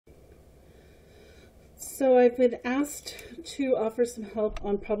So I've been asked to offer some help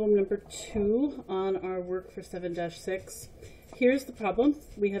on problem number 2 on our work for 7-6. Here's the problem.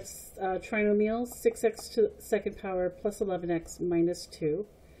 We have trinomial 6x to the second power plus 11x minus 2.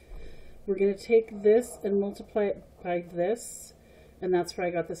 We're going to take this and multiply it by this, and that's where I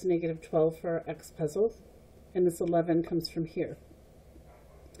got this negative 12 for our x puzzle, and this 11 comes from here.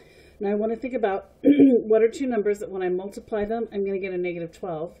 Now I want to think about what are two numbers that when I multiply them, I'm going to get a negative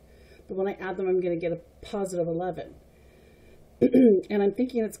 12. But when I add them, I'm going to get a positive 11. And I'm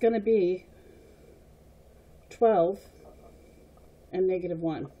thinking it's going to be 12 and negative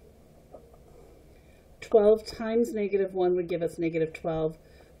 1. 12 times negative 1 would give us negative 12.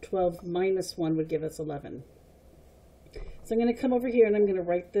 12 minus 1 would give us 11. So I'm going to come over here and I'm going to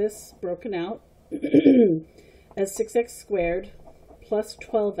write this broken out as 6x squared plus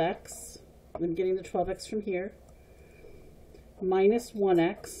 12x. I'm getting the 12x from here. Minus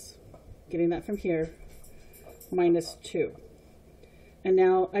 1x. Getting that from here, minus 2. And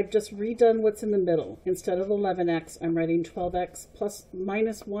now I've just redone what's in the middle. Instead of 11x, I'm writing 12x plus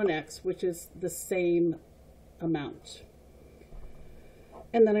minus 1x, which is the same amount.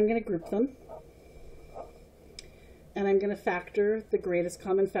 And then I'm going to group them. And I'm going to factor the greatest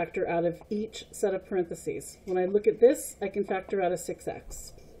common factor out of each set of parentheses. When I look at this, I can factor out a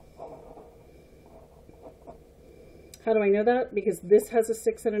 6x. How do I know that? Because this has a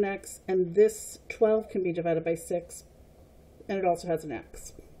 6 and an x, and this 12 can be divided by 6, and it also has an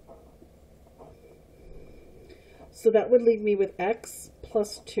x. So that would leave me with x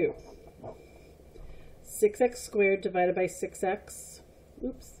plus 2. 6x squared divided by 6x,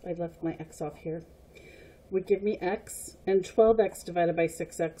 oops, I left my x off here, would give me x, and 12x divided by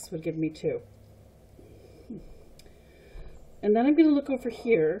 6x would give me 2. And then I'm going to look over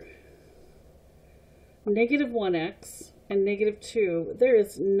here. Negative 1x and negative 2, there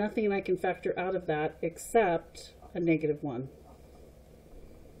is nothing I can factor out of that except a negative 1.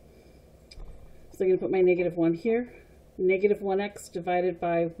 So I'm going to put my negative 1 here. Negative 1x divided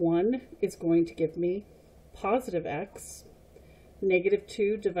by 1 is going to give me positive x. Negative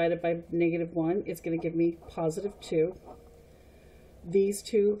 2 divided by negative 1 is going to give me positive 2. These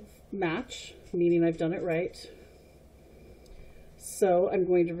two match, meaning I've done it right. So I'm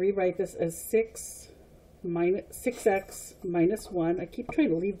going to rewrite this as 6x minus 1. I keep trying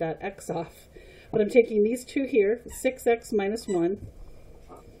to leave that x off, but I'm taking these two here, 6x minus 1,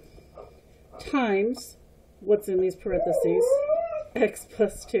 times what's in these parentheses, x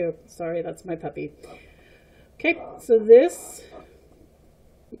plus 2. Sorry, that's my puppy. Okay, so this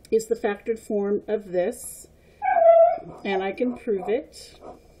is the factored form of this, and I can prove it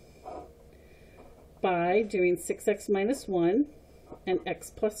by doing 6x minus 1 and x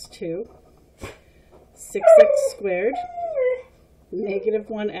plus 2. 6x squared, negative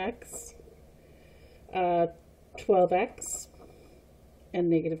 1x, 12x, and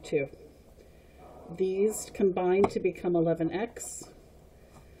negative 2. These combine to become 11x,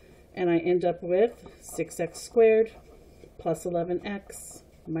 and I end up with 6x squared plus 11x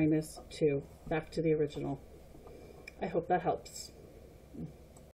minus 2, back to the original. I hope that helps.